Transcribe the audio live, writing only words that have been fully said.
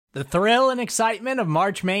The thrill and excitement of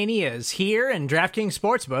March Mania is here, and DraftKings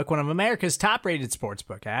Sportsbook, one of America's top-rated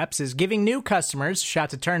sportsbook apps, is giving new customers a shot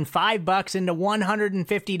to turn $5 into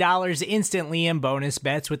 $150 instantly in bonus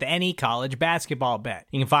bets with any college basketball bet.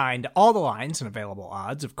 You can find all the lines and available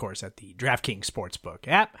odds, of course, at the DraftKings Sportsbook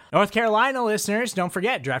app. North Carolina listeners, don't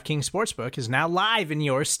forget, DraftKings Sportsbook is now live in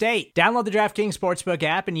your state. Download the DraftKings Sportsbook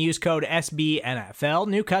app and use code SBNFL.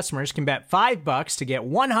 New customers can bet $5 to get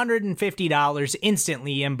 $150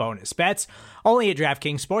 instantly in bonus bets, only at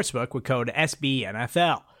DraftKings Sportsbook with code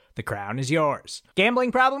SBNFL. The crown is yours.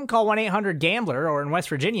 Gambling problem? Call 1-800-GAMBLER, or in West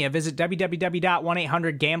Virginia, visit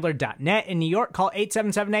www.1800gambler.net. In New York, call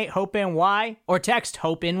 877-8-HOPE-NY or text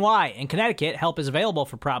HOPE-NY. In Connecticut, help is available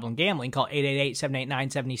for problem gambling. Call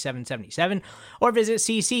 888-789-7777 or visit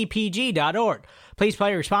ccpg.org. Please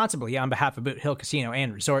play responsibly on behalf of Boot Hill Casino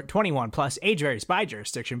and Resort. 21 plus, age varies by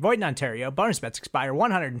jurisdiction. Void in Ontario. Bonus bets expire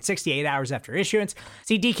 168 hours after issuance.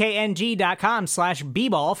 See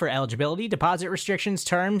dkng.com/bball for eligibility, deposit restrictions,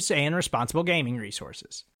 terms, and responsible gaming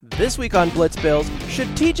resources. This week on Blitz Bills, should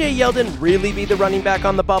TJ Yeldon really be the running back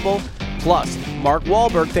on the bubble? Plus, Mark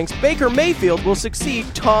Wahlberg thinks Baker Mayfield will succeed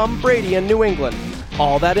Tom Brady in New England.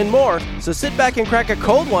 All that and more, so sit back and crack a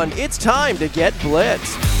cold one. It's time to get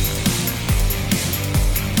blitzed.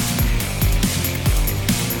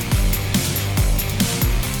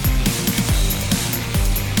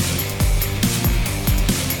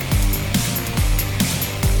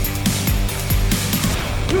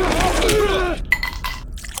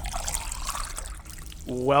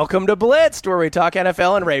 Welcome to Blitzed, where we talk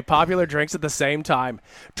NFL and rate popular drinks at the same time.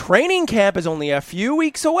 Training camp is only a few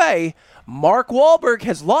weeks away. Mark Wahlberg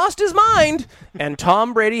has lost his mind, and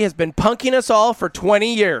Tom Brady has been punking us all for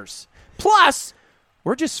 20 years. Plus,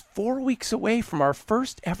 we're just 4 weeks away from our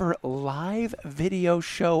first ever live video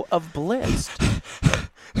show of Blitzed.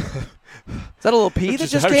 Is that a little pee that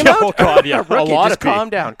just came out? Oh, God, yeah. Rookie, a lot just of pee.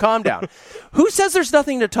 calm down. Who says there's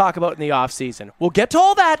nothing to talk about in the offseason? We'll get to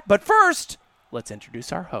all that, but first, let's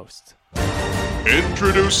introduce our hosts.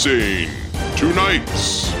 Introducing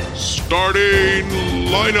tonight's starting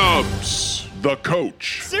lineups. The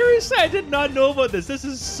coach, Seriously, I did not know about this. This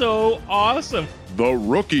is so awesome. the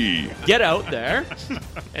rookie, Get out there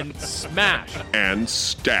and smash. and I'm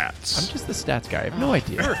stats. just the stats guy. I have no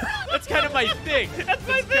idea. That's kind of my thing. That's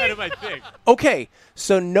kind of my thing. Okay,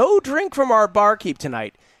 so no drink from our barkeep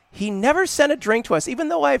tonight. He never sent a drink to us, even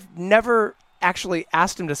though I've never actually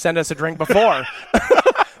asked him to send us a drink before.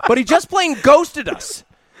 But he just plain ghosted us.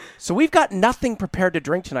 So we've got nothing prepared to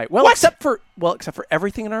drink tonight. Well, except for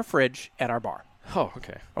everything in our fridge at our bar. Oh,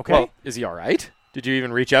 okay. Okay. Well, is he all right? Did you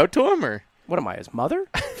even reach out to him, or? What am I, his mother?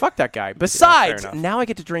 Fuck that guy. Besides, fair enough. now I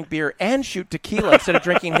get to drink beer and shoot tequila instead of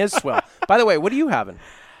drinking his swill. By the way, what are you having?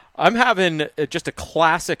 I'm having just a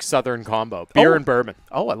classic Southern combo, beer and bourbon.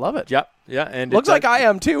 Oh, I love it. Yep. Yeah. And Looks like I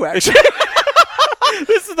am too, actually.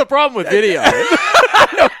 This is the problem with video.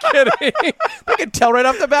 No kidding. They can tell right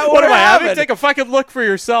off the bat What what am I having? having. Take a fucking look for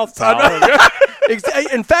yourself, pal.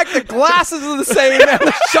 In fact, the glasses are the same, and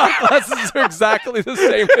the shot glasses are exactly the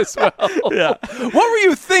same as well. Yeah. What were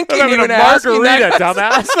you thinking? I'm having a even asking margarita,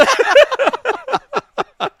 that?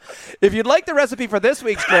 dumbass. If you'd like the recipe for this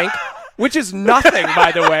week's drink, which is nothing,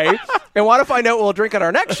 by the way, and want to find out what we'll drink on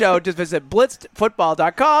our next show, just visit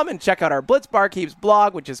blitzedfootball.com and check out our Blitz Barkeeps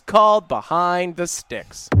blog, which is called Behind the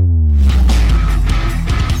Sticks.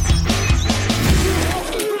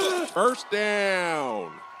 First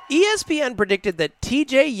down. ESPN predicted that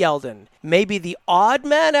TJ Yeldon may be the odd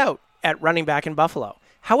man out at running back in Buffalo.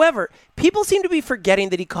 However, people seem to be forgetting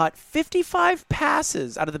that he caught 55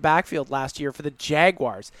 passes out of the backfield last year for the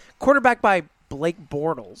Jaguars, quarterbacked by Blake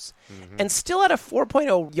Bortles, and still had a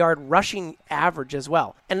 4.0 yard rushing average as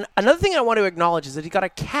well. And another thing I want to acknowledge is that he got a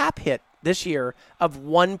cap hit this year of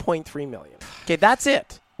 $1.3 million. Okay, that's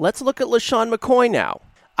it. Let's look at LaShawn McCoy now.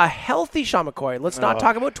 A healthy Sean McCoy, let's not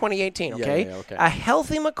talk about 2018, okay? Yeah, okay. A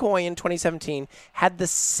healthy McCoy in 2017 had the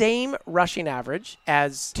same rushing average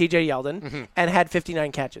as TJ Yeldon and had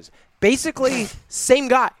 59 catches. Basically, same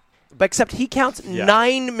guy, but except he counts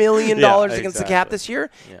 $9 million against the cap this year.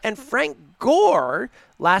 Yeah. And Frank Gore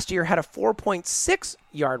last year had a 4.6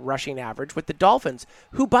 yard rushing average with the Dolphins,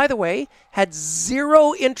 who, by the way, had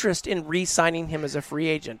zero interest in re-signing him as a free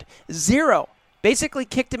agent. Zero. Basically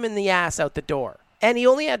kicked him in the ass out the door. And he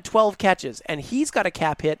only had 12 catches, and he's got a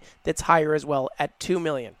cap hit that's higher as well at $2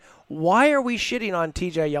 million. Why are we shitting on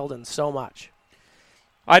TJ Yeldon so much?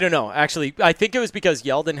 I don't know. Actually, I think it was because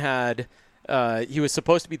Yeldon had he was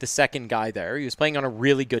supposed to be the second guy there. He was playing on a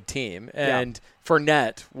really good team, and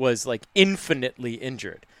Fournette was like infinitely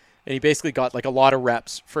injured. And he basically got like a lot of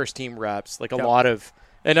reps, first team reps, like a lot of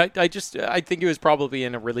And I think he was probably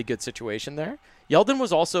in a really good situation there. Yeldon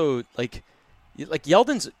was also like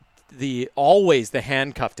Yeldon's always the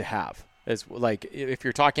handcuff to have. As like if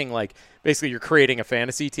you're talking like basically you're creating a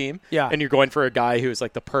fantasy team and you're going for a guy who's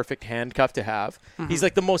like the perfect handcuff to have. He's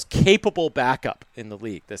like the most capable backup in the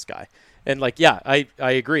league, this guy. And like, I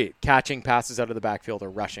agree. Catching passes out of the backfield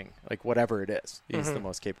or rushing, like whatever it is, he's the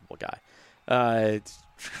most capable guy.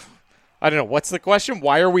 I don't know. What's the question?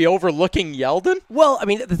 Why are we overlooking Yeldon? Well, I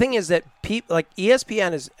mean, the thing is that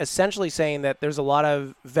ESPN is essentially saying that there's a lot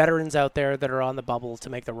of veterans out there that are on the bubble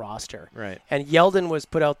to make the roster. Right. And Yeldon was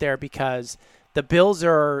put out there because the Bills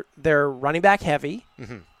they're running back heavy.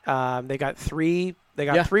 They got three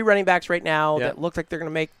running backs right now that look like they're going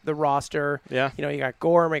to make the roster. Yeah. You know, you got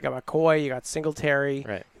Gorham, you got McCoy, you got Singletary,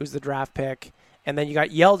 who's the draft pick. And then you got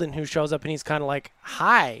Yeldon, who shows up and he's kind of like,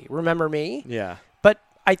 hi, remember me? Yeah. But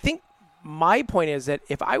I think my point is that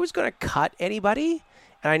if I was going to cut anybody,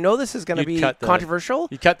 and I know this is going to be controversial.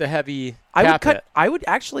 You cut the heavy I would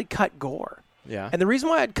actually cut Gore. Yeah. And the reason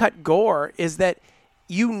why I'd cut Gore is that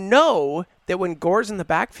you know that when Gore's in the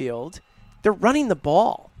backfield, they're running the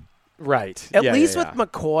ball. Right. At least with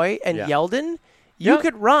McCoy and Yeldon, you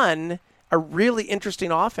could run a really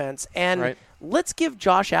interesting offense. And let's give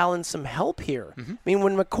Josh Allen some help here. I mean,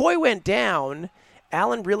 when McCoy went down,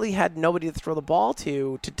 Allen really had nobody to throw the ball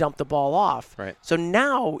to dump the ball off. Right. So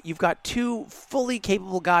now you've got two fully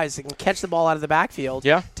capable guys that can catch the ball out of the backfield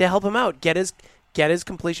to help him out, get his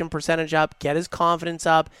completion percentage up, get his confidence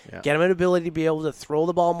up, get him an ability to be able to throw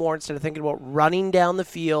the ball more instead of thinking about running down the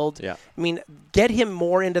field. Yeah. I mean, get him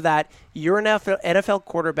more into that. You're an NFL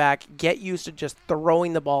quarterback. Get used to just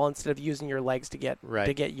throwing the ball instead of using your legs to get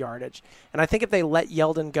yardage. And I think if they let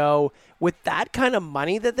Yeldon go with that kind of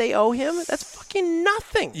money that they owe him, that's fucking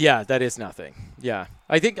nothing. Yeah, that is nothing. Yeah.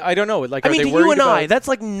 I don't know. Like, I mean, are to they worried you and about... I, that's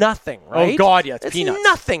like nothing, right? Oh, God, yeah. It's it's peanuts.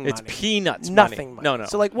 Nothing money. It's peanuts Nothing money. No.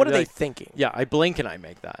 So, like, what are they thinking? Yeah, I blink and I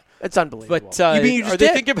make that. It's unbelievable. But you mean you just are they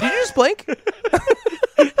did? thinking about... Did you just blink?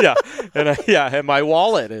 And my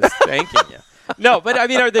wallet is thanking you. No, but I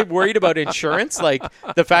mean, are they worried about insurance? Like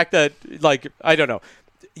the fact that, like, I don't know.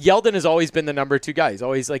 Yeldon has always been the number 2 guy.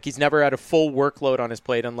 He's never had a full workload on his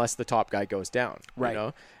plate unless the top guy goes down. Right. You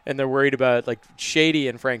know? And they're worried about, like, Shady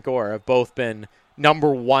and Frank Gore have both been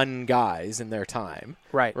number 1 guys in their time.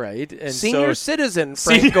 Right. Right. And senior citizen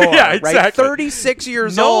Frank Gore. Yeah, exactly. Right? 36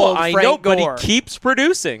 years old. I Frank know, Gore. but he keeps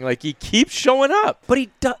producing. Like, he keeps showing up. But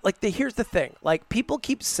he does. Like, here's the thing. Like, people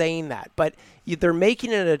keep saying that, but they're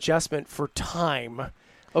making an adjustment for time.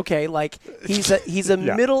 Okay, like he's a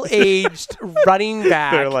middle-aged running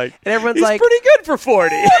back. They're like, and everyone's he's like, pretty good for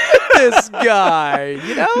 40. This guy,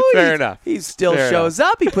 you know, Fair enough. He still Fair shows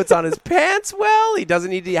up. He puts on his pants well. He doesn't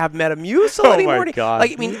need to have Metamucil anymore. Oh my God.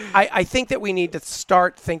 Like, I mean, I think that we need to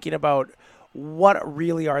start thinking about what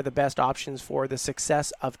really are the best options for the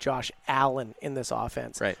success of Josh Allen in this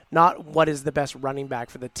offense. Right. Not what is the best running back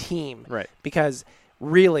for the team. Right. Because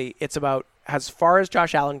really, it's about as far as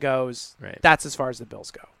Josh Allen goes, that's as far as the Bills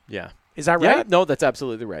go. Yeah. Is that right? Yeah, no, that's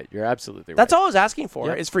absolutely right. You're absolutely right. That's all I was asking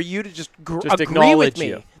for, is for you to just agree with me.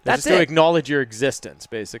 You. That's just to acknowledge your existence,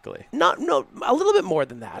 basically. No, a little bit more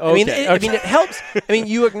than that. Okay, I mean, it helps. I mean,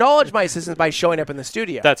 you acknowledge my existence by showing up in the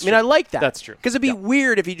studio. That's true. I like that. That's true. Because it'd be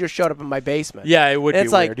weird if you just showed up in my basement. Yeah, it would and be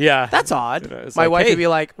it's like, weird. Yeah. That's odd. You know, my like, wife hey. would be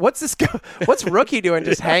like, what's Rookie doing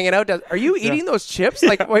just hanging out? Are you eating those chips?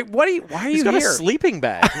 Like, wait, why are He's you got here? a sleeping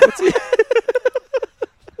bag.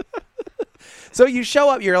 So you show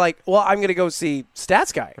up, you're like, well, I'm going to go see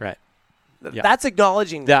Stats Guy. Right. Yeah. That's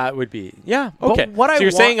acknowledging that would be, okay. But so you're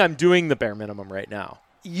saying I'm doing the bare minimum right now.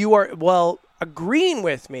 You are, well, agreeing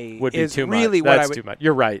with me would be is too really much. what That's I would. too much.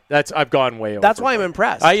 You're right. I've gone way over. That's why I'm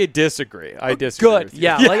impressed. I disagree. Good. With you.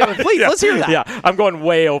 Yeah. Like, please, let's hear that. Yeah. I'm going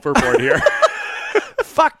way overboard here.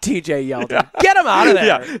 Fuck TJ Yeldon. Get him out of there.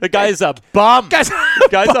 Yeah. The guy's a bum. Guy's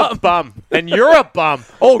a bum. And you're a bum.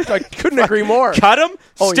 Oh, I couldn't agree more. Cut him.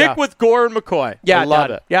 Oh, Stick with Gore and McCoy. Yeah, I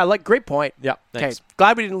love it. Yeah, like great point. Yeah. Okay. Thanks.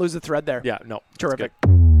 Glad we didn't lose the thread there. Yeah. No. Terrific.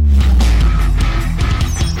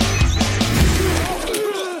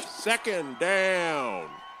 Second down.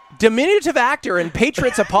 Diminutive actor and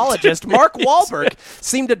Patriots apologist Mark Wahlberg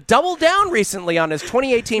seemed to double down recently on his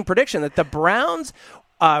 2018 prediction that the Browns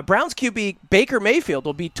QB Baker Mayfield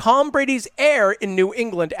will be Tom Brady's heir in New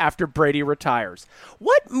England after Brady retires.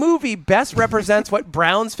 What movie best represents what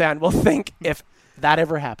Browns fan will think if that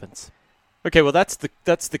ever happens? Okay, well that's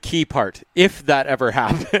the key part. If that ever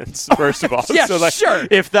happens, first of all. Yeah, so like, sure.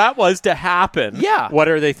 If that was to happen, what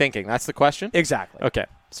are they thinking? That's the question? Exactly. Okay.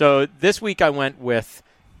 So this week I went with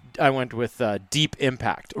Deep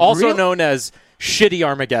Impact, also known as shitty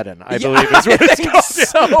Armageddon, I believe is what it's called.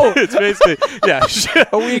 So It's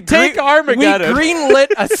basically, take Armageddon. We greenlit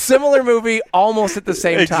a similar movie almost at the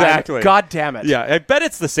same time. Exactly. God damn it. Yeah, I bet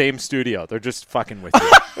it's the same studio. They're just fucking with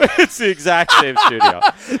you. It's the exact same studio.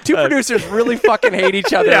 Two producers really fucking hate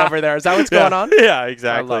each other over there. Is that what's going on? Yeah,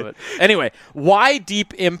 exactly. I love it. Anyway, why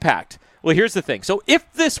Deep Impact? Well, here's the thing. So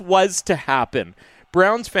if this was to happen,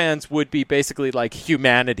 Browns fans would be basically like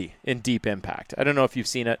humanity in Deep Impact. I don't know if you've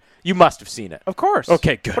seen it. You must have seen it. Of course.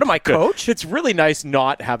 Okay, good. What am I, good. Coach? It's really nice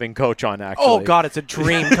not having Coach on, actually. Oh, God, it's a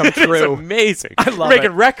dream come true. It's amazing. I love We're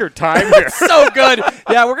making it. record time here. So good.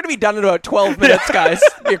 Yeah, we're going to be done in about 12 minutes, guys.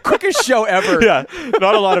 The quickest show ever. Yeah,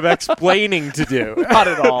 not a lot of explaining to do. Not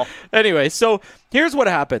at all. Anyway, so here's what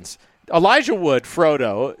happens. Elijah Wood,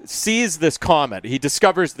 Frodo, sees this comet. He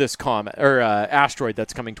discovers this comet or asteroid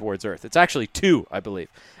that's coming towards Earth. It's actually 2, I believe.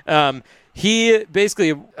 He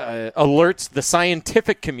basically alerts the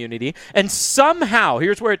scientific community, and somehow,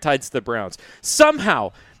 here's where it ties to the Browns.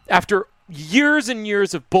 Somehow, after years and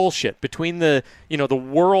years of bullshit between the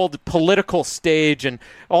world political stage and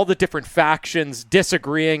all the different factions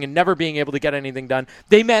disagreeing and never being able to get anything done,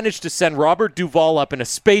 they managed to send Robert Duvall up in a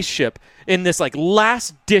spaceship in this like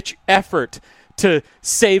last ditch effort to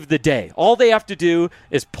save the day. All they have to do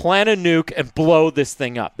is plant a nuke and blow this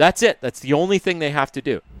thing up. That's it. That's the only thing they have to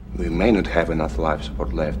do. We may not have enough life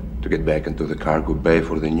support left to get back into the cargo bay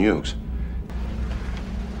for the nukes.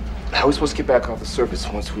 How are we supposed to get back off the surface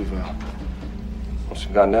once we've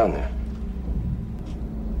gotten down there?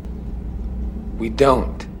 We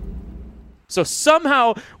don't. So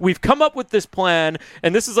somehow we've come up with this plan,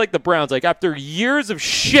 and this is like the Browns. Like after years of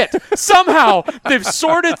shit, somehow they've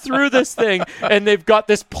sorted through this thing, and they've got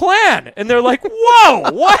this plan. And they're like,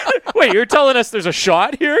 "Whoa, what? Wait, you're telling us there's a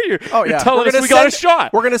shot here? You're telling us we got a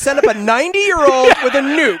shot? We're going to send up a 90-year-old with a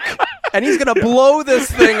nuke, and he's going to blow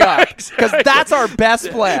this thing up because that's our best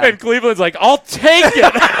plan." And Cleveland's like, "I'll take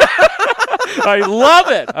it." I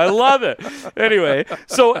love it. Anyway,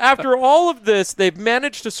 so after all of this, they've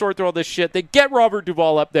managed to sort through all this shit. They get Robert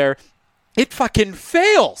Duvall up there. It fucking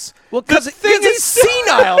fails. Well, because he's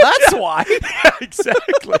senile. That's why. Yeah,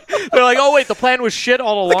 exactly. They're like, "Oh wait, the plan was shit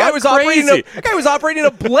all along." The guy was operating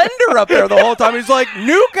a blender up there the whole time. He's like,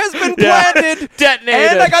 "Nuke has been planted,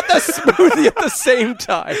 detonated, and I got the smoothie at the same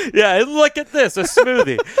time." Yeah, and look at this, a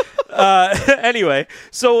smoothie. Anyway,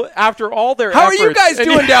 so after all their how efforts, are you guys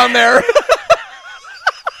doing down there?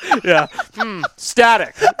 Yeah,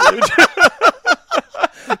 static.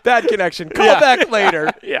 Bad connection. Call back later.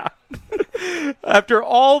 Yeah. After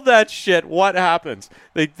all that shit, what happens?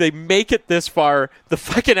 They make it this far. The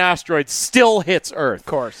fucking asteroid still hits Earth. Of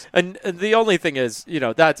course. And the only thing is,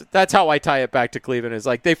 that's how I tie it back to Cleveland is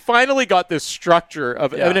like they finally got this structure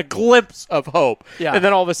of and a glimpse of hope. Yeah. And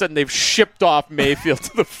then all of a sudden they've shipped off Mayfield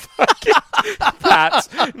to the fucking Pats.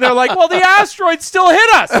 And they're like, "Well, the asteroid still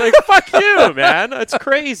hit us." Like, fuck you, man. That's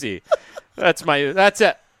crazy. That's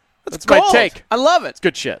it. That's my take. I love it. It's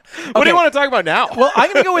good shit. What do you want to talk about now? Well,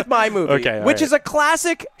 I'm going to go with my movie, Okay, which is a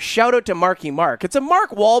classic shout out to Marky Mark. It's a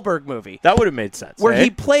Mark Wahlberg movie. That would have made sense. Where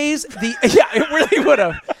he plays the... Yeah, it really would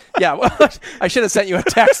have. Yeah, well, I should have sent you a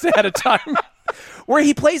text ahead of time. Where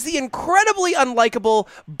he plays the incredibly unlikable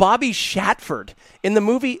Bobby Shatford in the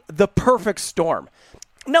movie The Perfect Storm.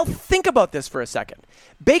 Now, think about this for a second.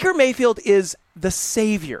 Baker Mayfield is the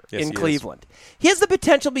savior in Cleveland. He has the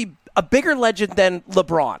potential to be a bigger legend than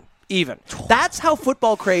LeBron, even. That's how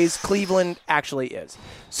football crazed Cleveland actually is.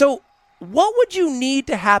 So what would you need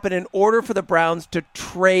to happen in order for the Browns to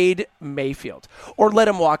trade Mayfield or let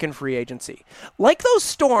him walk in free agency? Like those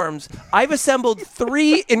Storms, I've assembled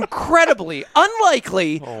 3 incredibly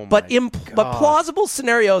unlikely but plausible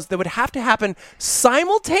scenarios that would have to happen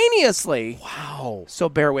simultaneously. Wow. So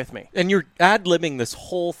bear with me. And you're ad-libbing this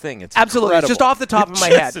whole thing. It's Absolutely. incredible. It's just off the top of my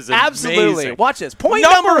head. Is Absolutely. amazing. Watch this. Point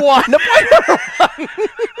Number one.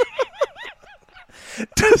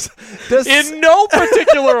 In no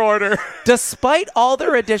particular order. Despite all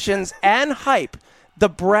their additions and hype, the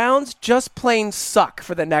Browns just plain suck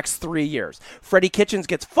for the next 3 years. Freddie Kitchens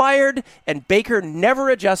gets fired, and Baker never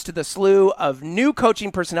adjusts to the slew of new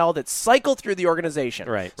coaching personnel that cycle through the organization.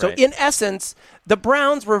 Right. So in essence, the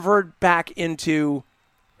Browns revert back into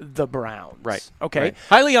the Browns. Right. Okay. Right.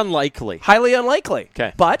 Highly unlikely. Highly unlikely.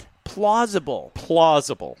 Okay. But plausible.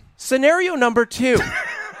 Plausible. Scenario number 2.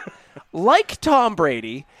 Like Tom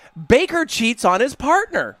Brady, Baker cheats on his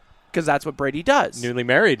partner because that's what Brady does. Newly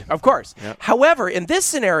married. Of course. Yep. However, in this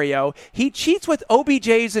scenario, he cheats with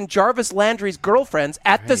OBJ's and Jarvis Landry's girlfriends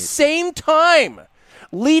at the same time,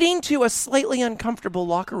 leading to a slightly uncomfortable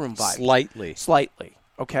locker room vibe. Slightly.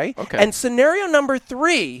 Okay? And scenario number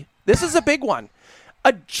 3, this is a big one.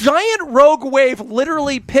 A giant rogue wave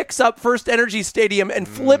literally picks up First Energy Stadium and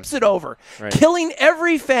flips it over, killing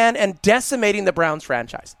every fan and decimating the Browns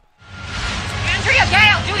franchise. Andrea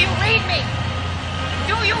Gale, do you read me?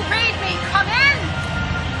 Do you read me? Come in!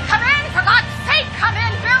 Come in! For God's sake, come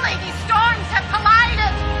in, Billy! These storms have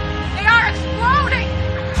collided! They are exploding!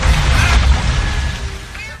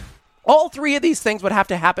 All three of these things would have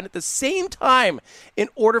to happen at the same time in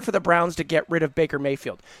order for the Browns to get rid of Baker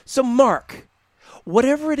Mayfield. So, Mark,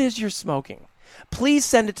 whatever it is you're smoking, please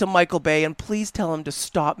send it to Michael Bay and please tell him to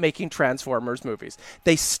stop making Transformers movies.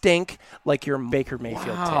 They stink like your Baker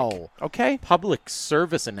Mayfield tank. Okay? Public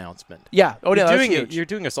service announcement. Yeah. Oh, no, that's doing huge. You're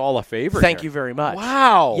doing us all a favor. Thank here. you very much.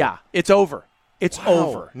 Wow. Yeah, it's over. It's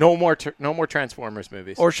over. No more Transformers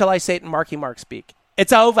movies. Or shall I say it in Marky Mark speak?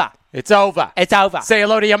 It's over. It's over. It's over. Say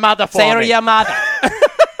hello to your mother for Say hello me. to your mother.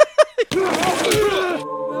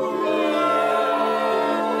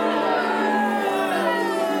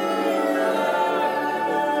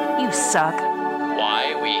 You suck.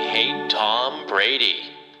 Why we hate Tom Brady.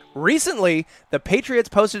 Recently, the Patriots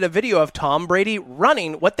posted a video of Tom Brady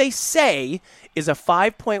running what they say is a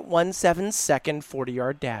 5.17 second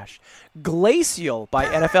 40-yard dash. Glacial by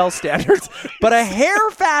NFL standards, but a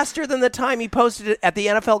hair faster than the time he posted it at the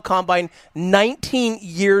NFL Combine 19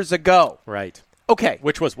 years ago. Right. Okay.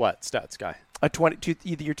 Which was what? Stats guy.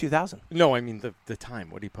 The year 2000. No, I mean the time.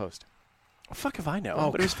 What did he post? Fuck if I know,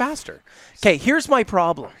 but it was faster. Okay, here's my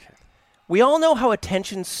problem. We all know how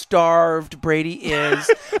attention-starved Brady is,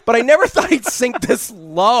 but I never thought he'd sink this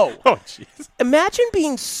low. Oh, jeez. Imagine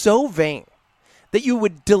being so vain that you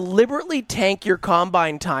would deliberately tank your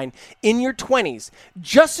combine time in your 20s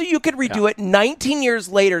just so you could redo it 19 years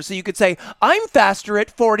later so you could say, I'm faster at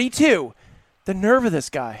 42. The nerve of this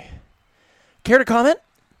guy. Care to comment?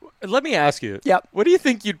 Let me ask you. Yep. What do you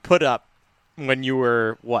think you'd put up when you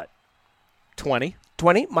were, 20?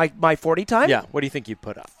 20? My 40 time? Yeah. What do you think you'd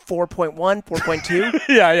put up? 4.1, 4.2?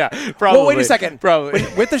 Yeah. Probably. Well, wait a second. Probably.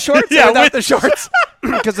 With the shorts Yeah, or without with the shorts?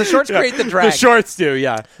 Because the shorts create the drag. The shorts do,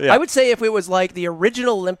 yeah. I would say if it was like the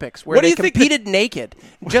original Olympics where What do they you think competed naked,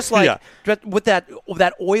 just like Yeah. with that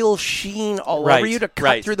oil sheen all over you to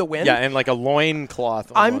cut through the wind. Yeah, and like a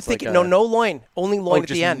loincloth. I'm almost, thinking, like no loin. Only loin at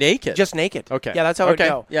just the end. naked? Just naked. Okay. Yeah, that's how it would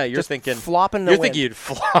go. Yeah, you're just thinking. flopping the You're wind. thinking you'd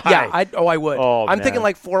fly. Yeah, I would. Oh, I'm thinking man.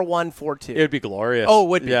 like 4.1, 4.2. It would be glorious. Oh, it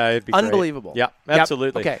would be. Yeah, it'd be great. Unbelievable. Yeah, Yep.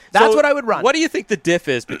 absolutely. Okay, that's what I would run. What do you think the diff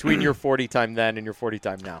is between your 40 time then and your 40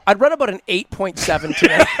 time now? I'd run about an 8.7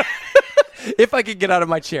 today. If I could get out of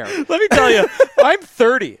my chair. Let me tell you, I'm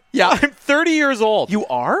 30. Yeah. I'm 30 years old. You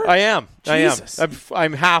are? I am. Jesus. I am.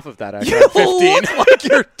 I'm half of that, actually. You I'm 15. look like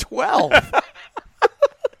you're 12.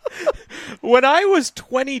 When I was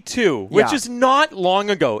 22, which Yeah. is not long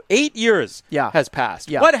ago, 8 years has passed.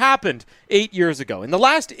 Yeah. What happened 8 years ago? In the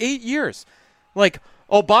last 8 years, like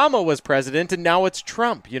Obama was president and now it's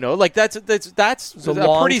Trump, like that's a a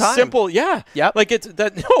long pretty time. simple. Yeah. Yep. Like it's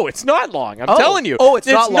not long. I'm telling you. Oh, it's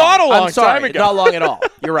not long. not a long I'm sorry, time ago. Not long at all.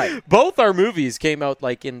 You're right. Both our movies came out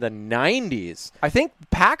like in the 90s. I think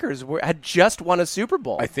Packers had just won a Super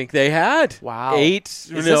Bowl. I think they had. Wow. Is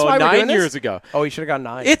this why we're 9 doing this? years ago. Oh, you should have gone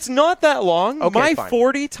 9. It's not that long. Okay, My fine.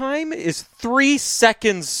 40 time is 3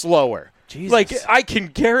 seconds slower. Jesus. Like, I can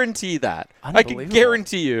guarantee that. I can Unbelievable.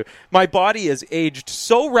 guarantee you my body has aged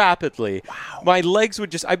so rapidly. Wow. My legs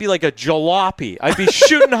would I'd be like a jalopy. I'd be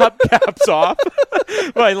shooting hubcaps off.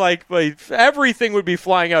 my everything would be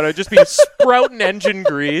flying out. I'd just be sprouting engine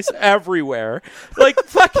grease everywhere. Like,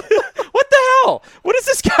 fuck, what the hell? What is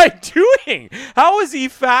this guy doing? How is he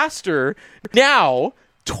faster now,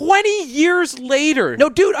 20 years later? No,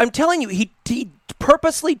 dude, I'm telling you, he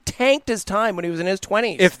purposely tanked his time when he was in his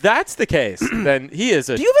 20s. If that's the case, then he is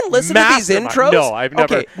a Do you even listen to these mastermind. intros? No, I've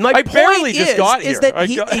never. Okay, my I point barely just got is here. that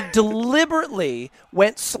he deliberately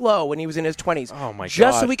went slow when he was in his 20s. Oh, my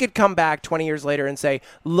Just so God. we could come back 20 years later and say,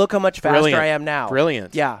 look how much faster Brilliant. I am now.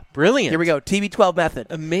 Brilliant. Yeah. Brilliant. Here we go. TB12 method.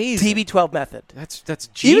 Amazing. TB12 method. That's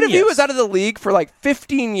genius. Even if he was out of the league for like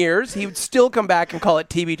 15 years, he would still come back and call it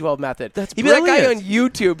TB12 method. That's He'd be that guy on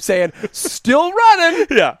brilliant. YouTube saying, still running.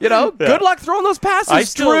 Yeah. Yeah. Good luck throwing those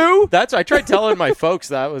passes, Drew. I tried telling my folks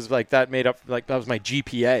that was like that made up like that was my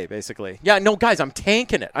GPA basically. Yeah, no guys, I'm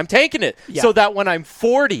tanking it. Yeah. So that when I'm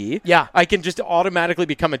 40, Yeah. I can just automatically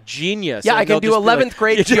become a genius. Yeah, and I can they'll do just be 11th like,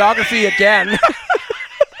 grade geography again.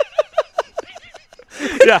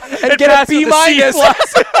 Yeah, and get a pass with B the minus.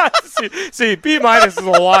 C++. See, B minus is a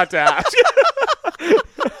lot to ask.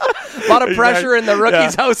 A lot of pressure in the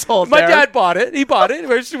rookie's household. My there. dad bought it. He bought it.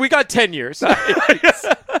 We got 10 years.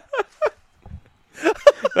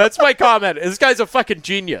 That's my comment. This guy's a fucking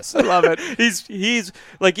genius. I love it. He's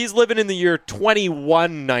living in the year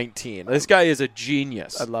 2119. This guy is a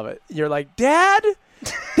genius. I love it. You're like, Dad,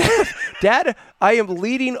 Dad, I am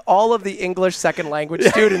leading all of the English second language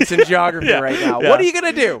students in geography right now. Yeah. What are you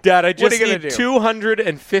gonna do, Dad, I What just are you need gonna do?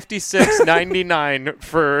 $256.99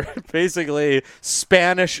 for basically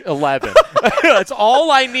Spanish 11. That's all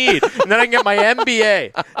I need, and then I can get my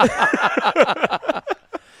MBA.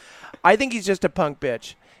 I think he's just a punk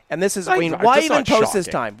bitch. And this is, I mean, I'm why just even not post this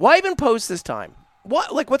shocking. time? Why even post this time?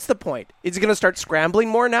 What's the point? Is he going to start scrambling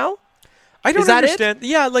more now? I don't Is that understand. it?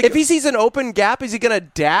 Yeah, like If he sees an open gap, is he going to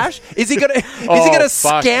dash? Is he going to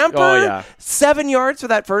fuck. scamper Oh, yeah. 7 yards for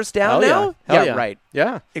that first down Hell now? Hell yeah. Right.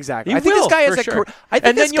 Yeah, Exactly. He I think will, this guy has for a sure. I think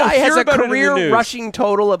And then this you'll guy has hear a about it in the career news. rushing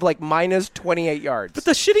total of like minus 28 yards. But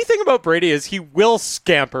the shitty thing about Brady is he will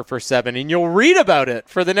scamper for 7, and you'll read about it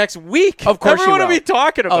for the next week. Of course you Everyone will will. be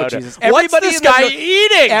talking about Jesus. it. What's Everybody this in the guy Nor-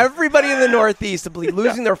 eating? Everybody in the Northeast will be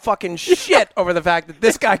losing their fucking shit over the fact that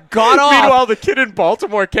this guy got off. Meanwhile, the kid in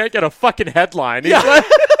Baltimore can't get a fucking headline. He's like,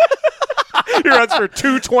 he runs for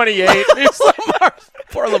 228. He's like,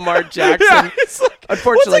 Poor Lamar Jackson. yeah, it's like,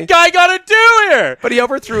 Unfortunately. what's the guy got to do here? But he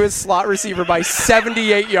overthrew his slot receiver by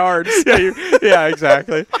 78 yards. Yeah,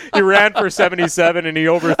 exactly. He ran for 77 and he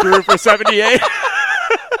overthrew for 78.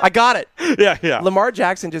 I got it. Yeah. Lamar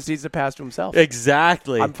Jackson just needs to pass to himself.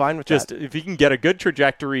 Exactly. I'm fine with just, that. If he can get a good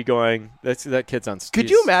trajectory going, that kid's on. Could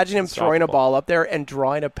you imagine him throwing a ball up there and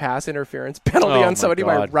drawing a pass interference penalty Oh, on my somebody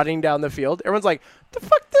by God. running down the field? Everyone's like, the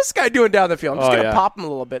fuck this guy doing down the field? I'm just Oh, going to yeah. pop him a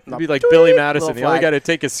little bit. It'd be like Billy Madison. He only got to. to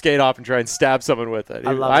take his skate off and try and stab someone with it.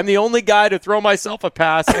 I love I'm it. the only guy to throw myself a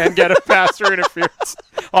pass and get a passer interference,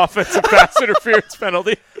 offensive pass interference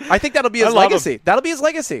penalty. I think that'll be his I love legacy. him. That'll be his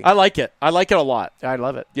legacy. I like it. I like it a lot. I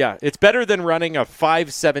love it. Yeah, it's better than running a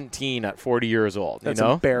 5.17 at 40 years old. That's you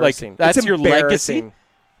know, embarrassing. Like, that's It's your legacy. embarrassing.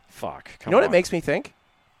 Fuck. You know what it makes me think?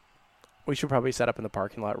 We should probably set up in the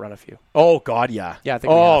parking lot, run a few. Oh God, yeah. Yeah, I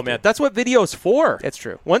think we Oh have to. man, that's what video's for. It's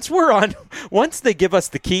true. Once they give us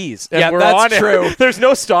the keys, and Yeah, we're that's on it, true. there's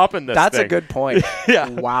no stopping this. That's a thing. good point. Yeah.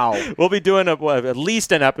 Wow. We'll be doing at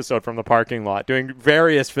least an episode from the parking lot, doing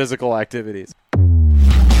various physical activities.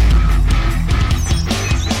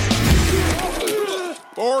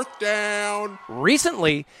 Fourth down.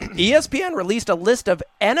 Recently, ESPN released a list of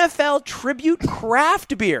NFL tribute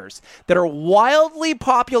craft beers that are wildly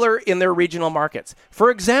popular in their regional markets.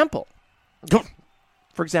 For example,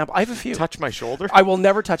 I have a few. Touch my shoulder. I will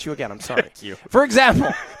never touch you again. I'm sorry. Thank you. For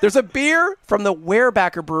example, there's a beer from the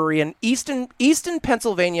Werebacker Brewery in Easton,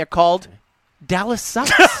 Pennsylvania called Dallas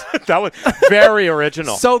Sucks. That was very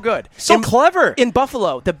original. So good. So clever. In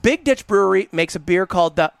Buffalo, the Big Ditch Brewery makes a beer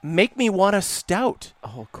called the Make Me Wanna Stout.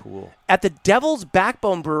 Oh, cool. At the Devil's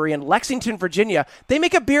Backbone Brewery in Lexington, Virginia, they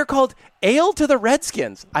make a beer called Ale to the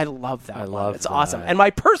Redskins. I love that. love It's that. awesome. And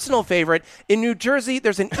my personal favorite, in New Jersey,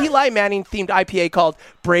 there's an Eli Manning themed IPA called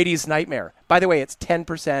Brady's Nightmare. By the way, it's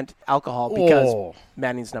 10% alcohol because Oh.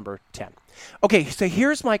 Manning's number 10. Okay, so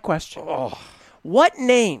here's my question. What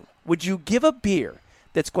name would you give a beer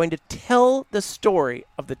that's going to tell the story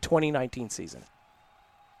of the 2019 season?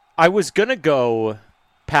 I was gonna go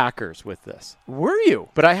Packers with this, Were you?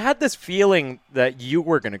 but I had this feeling that you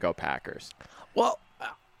were gonna go Packers. Well,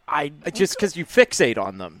 I Just because you fixate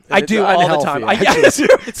on them. I It's do all the unhealthy. time.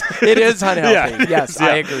 It is unhealthy. Yes,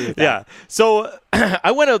 I agree with that. Yeah. So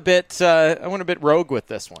I went a bit rogue with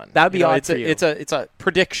this one. That'd be odd it's for a, you. It's a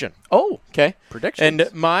prediction. Oh, Okay. predictions.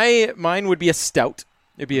 And mine would be a stout.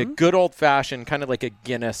 It'd be a good old fashioned, kind of like a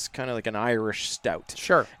Guinness, kind of like an Irish stout.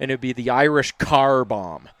 Sure. And it'd be the Irish Car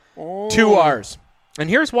Bomb. 2 R's. And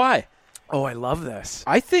here's why. Oh, I love this.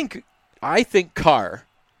 I think Carr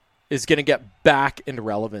is going to get back into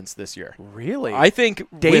relevance this year. Really? I think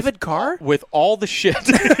David Carr? with all the shit,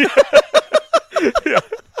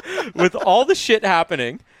 with all the shit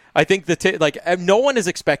happening, I think no one is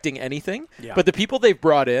expecting anything. Yeah. But the people they've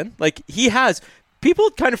brought in, people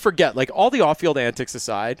kind of forget, like all the off-field antics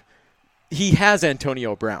aside, he has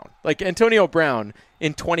Antonio Brown. Like Antonio Brown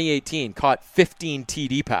in 2018 caught 15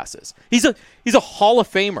 TD passes. He's a Hall of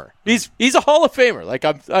Famer. He's a Hall of Famer.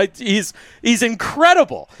 Like he's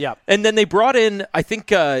incredible. Yep. And then they brought in, I think,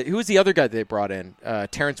 who was the other guy they brought in?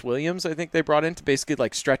 Terrence Williams, I think they brought in to basically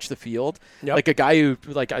like stretch the field. Yep. Like a guy who,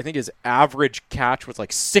 like, I think his average catch was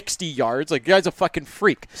like 60 yards. Like, the guy's a fucking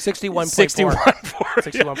freak. 61.4.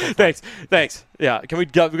 61.4. Thanks. Yeah. Can we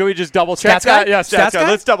just double check Stats guy? that? Yeah, Stats guy?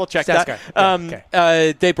 Let's double check Stats that. guy.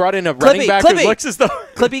 Okay. They brought in a running back Clippy. who looks as though.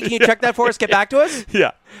 Clippy, can you check that for us? Get back to us?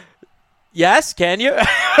 Yeah. Yes, can you?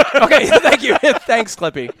 Okay, thank you. Thanks,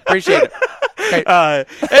 Clippy. Appreciate it.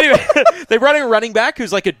 Anyway, they're running a running back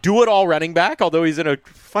who's like a do-it-all running back, although he's in a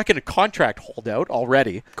fucking contract holdout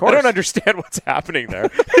already. I don't understand what's happening there.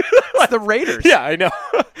 It's the Raiders. Yeah, I know.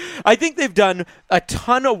 I think they've done a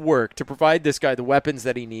ton of work to provide this guy the weapons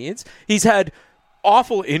that he needs. He's had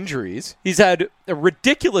awful injuries. He's had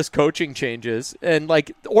ridiculous coaching changes and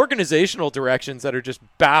like organizational directions that are just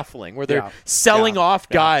baffling, where they're selling off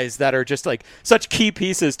guys that are just like such key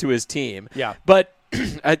pieces to his team. Yeah. But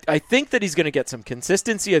I think that he's going to get some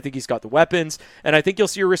consistency. I think he's got the weapons, and I think you'll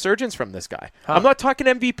see a resurgence from this guy. I'm not talking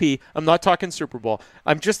MVP. I'm not talking Super Bowl.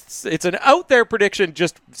 It's an out there prediction,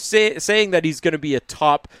 just saying that he's going to be a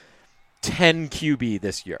top 10 QB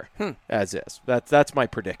this year, as is. That's my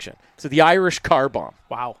prediction. So the Irish car bomb.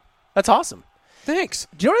 Wow. That's awesome. Thanks.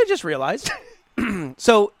 Do you know what I just realized?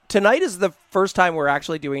 So tonight is the first time we're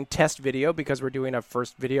actually doing test video because we're doing a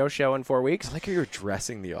first video show in 4 weeks. I like how you're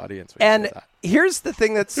addressing the audience when you And say that. here's the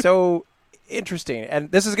thing that's so interesting, and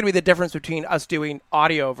this is going to be the difference between us doing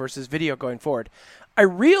audio versus video going forward. I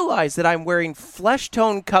realize that I'm wearing flesh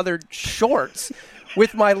tone colored shorts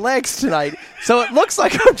with my legs tonight, so it looks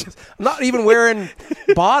like I'm not even wearing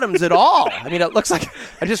bottoms at all. I mean, it looks like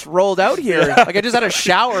I just rolled out here, like I just had a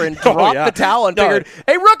shower and dropped the towel and figured,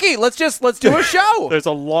 hey, rookie, let's do a show. There's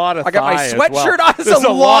a lot of I got my thigh as sweatshirt well. on. There's a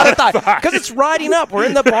lot of thigh because it's riding up. We're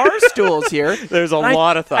in the bar stools here. There's a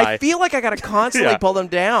lot of thigh. I feel like I got to constantly pull them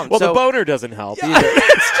down. Well, so, the boner doesn't help either.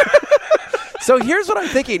 So here's what I'm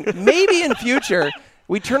thinking. Maybe in future,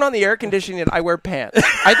 we turn on the air conditioning and I wear pants.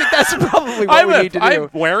 I think that's probably what we need to do. I'm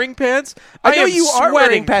wearing pants. I know am you are wearing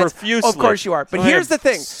sweating pants. profusely. Of course you are. But I here's am the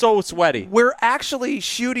thing. So sweaty. We're actually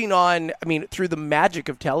shooting on, through the magic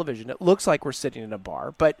of television. It looks like we're sitting in a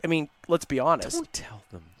bar. But, let's be honest. Don't tell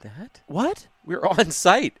them that. What? We're on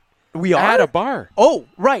site. We are? At a bar. Oh,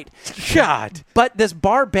 right. God. But this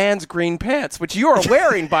bar bans green pants, which you are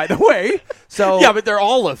wearing, by the way. So Yeah, but they're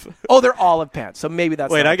olive. Oh, they're olive pants. So maybe that's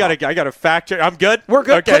Wait, not I gotta fact check. I'm good. We're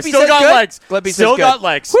good. Okay, Clippy still says got good. legs. Clippy says Still good. got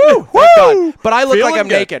legs. Woo! Thank God. Woo! But I look Feeling like I'm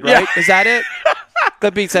good. naked, right? Is that it?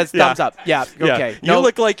 Clippy says thumbs up. Yeah. Yeah. Okay. You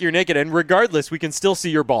look like you're naked, and regardless, we can still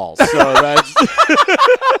see your balls. So that's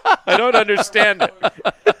I don't understand it.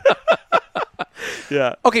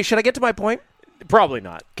 Yeah. Okay. Should I get to my point? Probably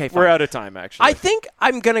not. Okay, fine. We're out of time, actually. I think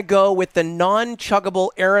I'm going to go with the non-chuggable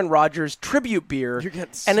Aaron Rodgers tribute beer,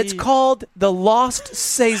 and it's called the Lost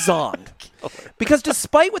Saison. Because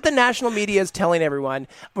despite what the national media is telling everyone,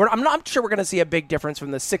 I'm not sure we're going to see a big difference from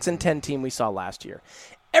the 6-10 team we saw last year.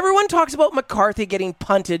 Everyone talks about McCarthy getting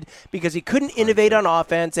punted because he couldn't innovate on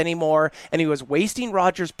offense anymore, and he was wasting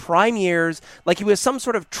Rodgers' prime years like he was some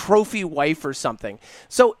sort of trophy wife or something.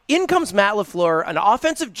 So in comes Matt LaFleur, an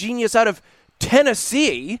offensive genius out of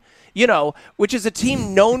Tennessee, which is a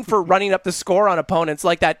team known for running up the score on opponents,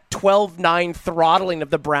 like that 12-9 throttling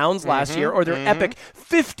of the Browns last year, or their epic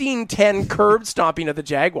 15-10 curb stomping of the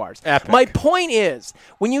Jaguars. Epic. My point is,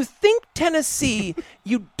 when you think Tennessee,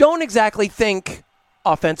 you don't exactly think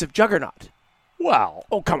offensive juggernaut. Wow.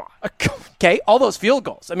 Oh, come on. Okay, all those field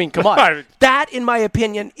goals. Come on. That, in my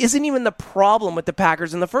opinion, isn't even the problem with the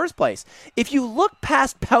Packers in the first place. If you look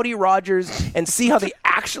past Pouty Rodgers and see how they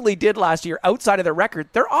actually did last year outside of their record,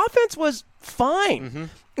 their offense was fine.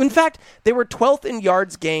 In fact, they were 12th in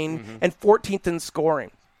yards gained and 14th in scoring.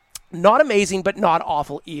 Not amazing, but not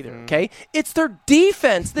awful either, okay? It's their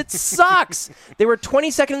defense that sucks. They were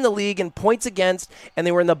 22nd in the league in points against, and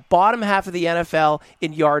they were in the bottom half of the NFL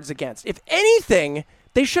in yards against. If anything,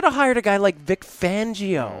 they should have hired a guy like Vic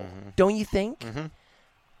Fangio, don't you think?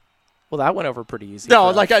 Well, that went over pretty easy. No,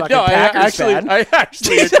 I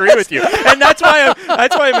actually agree with you, and that's why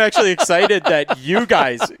I'm actually excited that you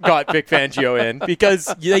guys got Vic Fangio in,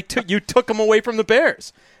 because you took him away from the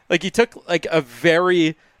Bears. Like, you took like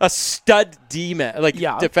a stud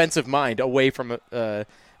defensive mind away from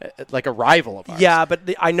like a rival of ours. Yeah, but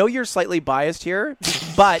I know you're slightly biased here,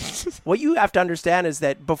 but what you have to understand is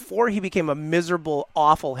that before he became a miserable,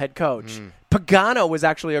 awful head coach, Pagano was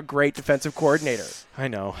actually a great defensive coordinator. I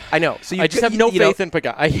know. So I just have no faith in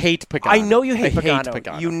Pagano. I hate Pagano. I know you hate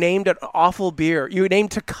Pagano. You named an awful beer. You named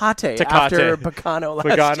Tecate after Pagano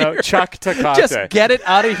last year. Chuck Tecate. Just get it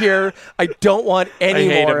out of here. I don't want any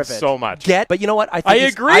more of it. So much. But you know what? I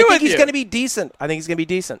think he's going to be decent. I think he's going to be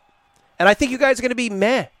decent. And I think you guys are going to be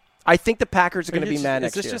meh. I think the Packers are going to be mad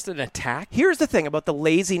next year. Is this just an attack? Here's the thing about the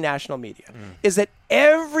lazy national media is that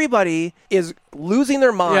everybody is losing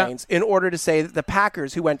their minds in order to say that the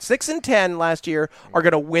Packers, who went 6-10 last year, are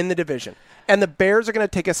going to win the division. And the Bears are going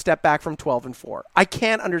to take a step back from 12-4. I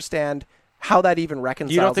can't understand how that even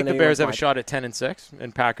reconciles. You don't think the Bears have a mind. shot at 10-6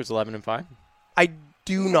 and Packers 11-5? I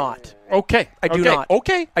do not. Okay. I do okay. not.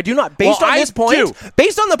 Okay. I do not. Based Well, on I this point, do.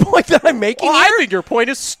 based on the point that I'm making Well, here, I think your point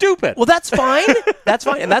is stupid. well, that's fine. That's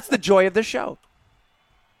fine. And that's the joy of the show.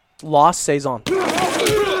 Loss saison.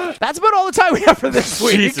 That's about all the time we have for this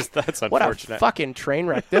week. Jesus, that's What a unfortunate. fucking train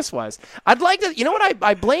wreck this was. I'd like to, you know what?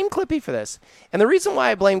 I blame Clippy for this, and the reason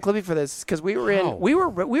why I blame Clippy for this is because we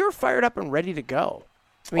were fired up and ready to go.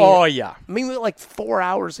 I mean, Oh, yeah. I mean, like 4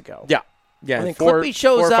 hours ago. Yeah. Yeah. And then four, Clippy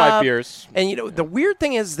shows 4 or 5 up, beers. and the weird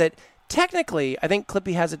thing is that technically, I think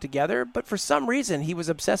Clippy has it together, but for some reason, he was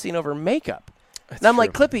obsessing over makeup. And I'm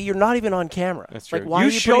like, true. Clippy, you're not even on camera. That's true. Like, why are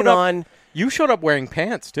you showed putting up, on? You showed up wearing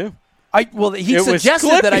pants, too. He It was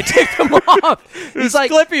suggested that I Clippy. take them off. He's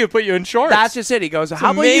like, Clippy who put you in shorts. that's just it. He goes,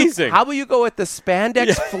 how amazing. about you go with the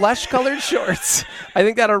spandex flesh-colored shorts? I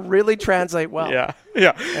think that'll really translate well. Yeah.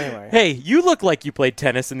 Yeah. Anyway. Hey, you look like you played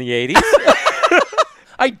tennis in the 80s.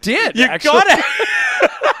 I did. You actually.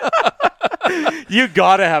 You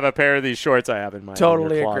gotta have a pair of these shorts I have in my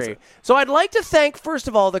Totally in your agree. closet. So I'd like to thank, first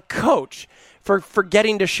of all, the coach for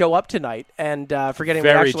getting to show up tonight and for getting we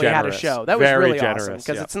Very actually had a generous. show. That was Very really generous, awesome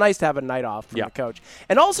because yeah. it's nice to have a night off from Yeah. the coach.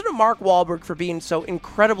 And also to Mark Wahlberg for being so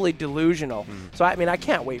incredibly delusional. So, I mean, I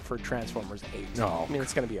can't wait for Transformers 8. No. I mean,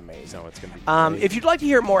 it's going to be amazing. No, it's gonna be. If you'd like to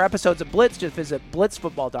hear more episodes of Blitz, just visit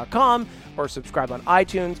blitzfootball.com or subscribe on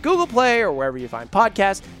iTunes, Google Play, or wherever you find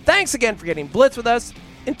podcasts. Thanks again for getting Blitz with us.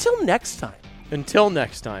 Until next time. Until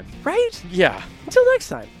next time. Right? Yeah. Until next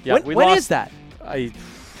time. Yeah. When is that? I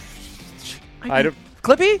I don't.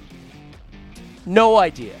 Clippy? No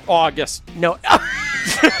idea. August. No.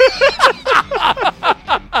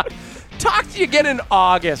 Talk to you again in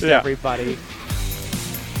August, Yeah. everybody.